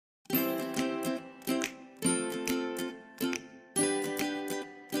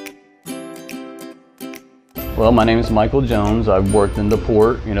Well, my name is Michael Jones. I've worked in the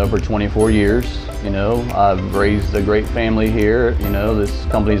port, for 24 years. I've raised a great family here. This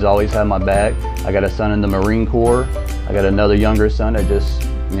company's always had my back. I got a son in the Marine Corps. I got another younger son that just,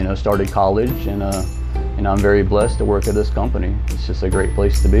 started college, and I'm very blessed to work at this company. It's just a great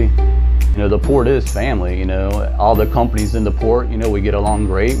place to be. The port is family. All the companies in the port, we get along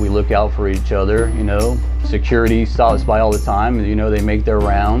great. We look out for each other. Security stops by all the time. They make their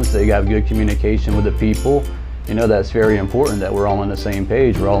rounds. They have good communication with the people. That's very important that we're all on the same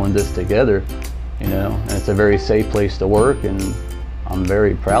page. We're all in this together, and it's a very safe place to work, and I'm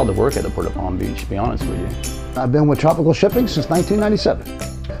very proud to work at the Port of Palm Beach, to be honest with you. I've been with Tropical Shipping since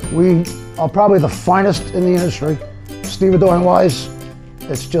 1997. We are probably the finest in the industry, stevedoring wise.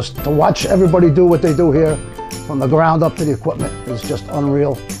 It's just to watch everybody do what they do here, from the ground up to the equipment, is just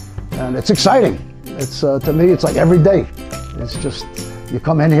unreal, and it's exciting. It's to me, it's like every day. It's just, you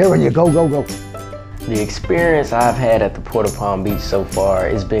come in here and you go, go, go. The experience I've had at the Port of Palm Beach so far,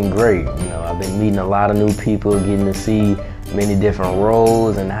 it's been great. I've been meeting a lot of new people, getting to see many different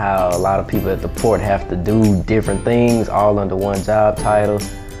roles and how a lot of people at the port have to do different things all under one job title.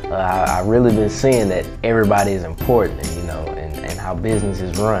 I've really been seeing that everybody is important, and how business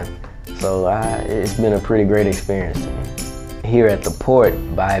is run. So it's been a pretty great experience to me. Here at the port,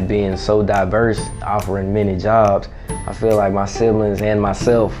 by being so diverse, offering many jobs, I feel like my siblings and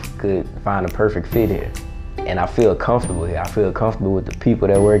myself could find a perfect fit here. And I feel comfortable here. I feel comfortable with the people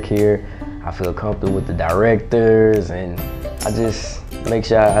that work here. I feel comfortable with the directors, and I just make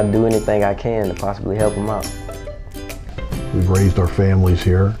sure I do anything I can to possibly help them out. We've raised our families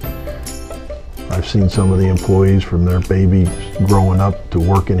here. I've seen some of the employees from their babies growing up to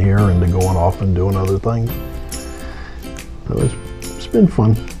working here and to going off and doing other things. So it's been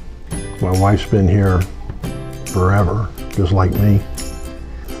fun. My wife's been here forever, just like me.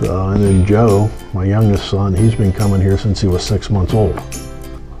 And then Joe, my youngest son, he's been coming here since he was 6 months old.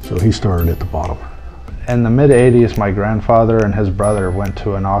 So he started at the bottom. In the mid-'80s, my grandfather and his brother went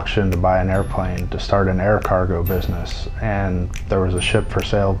to an auction to buy an airplane to start an air cargo business. And there was a ship for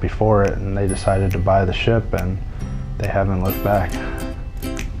sale before it, and they decided to buy the ship, and they haven't looked back.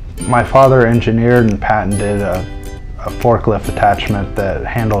 My father engineered and patented a forklift attachment that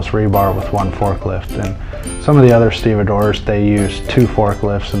handles rebar with one forklift. And some of the other stevedores, they use 2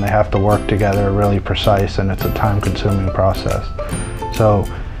 forklifts, and they have to work together really precise, and it's a time-consuming process. So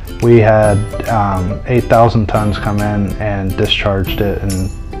we had 8,000 tons come in and discharged it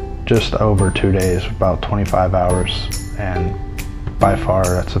in just over 2 days, about 25 hours. And by far,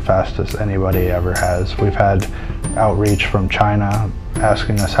 that's the fastest anybody ever has. We've had outreach from China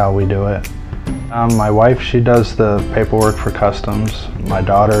asking us how we do it. My wife, she does the paperwork for customs. My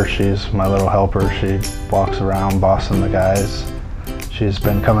daughter, she's my little helper. She walks around bossing the guys. She's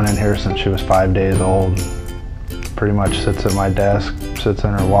been coming in here since she was 5 days old. Pretty much sits at my desk, sits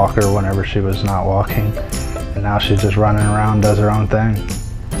in her walker whenever she was not walking. And now she's just running around, does her own thing.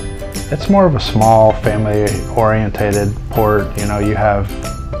 It's more of a small, family-orientated port. You have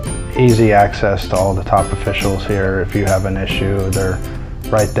easy access to all the top officials here. If you have an issue, they're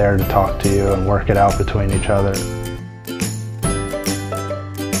right there to talk to you and work it out between each other.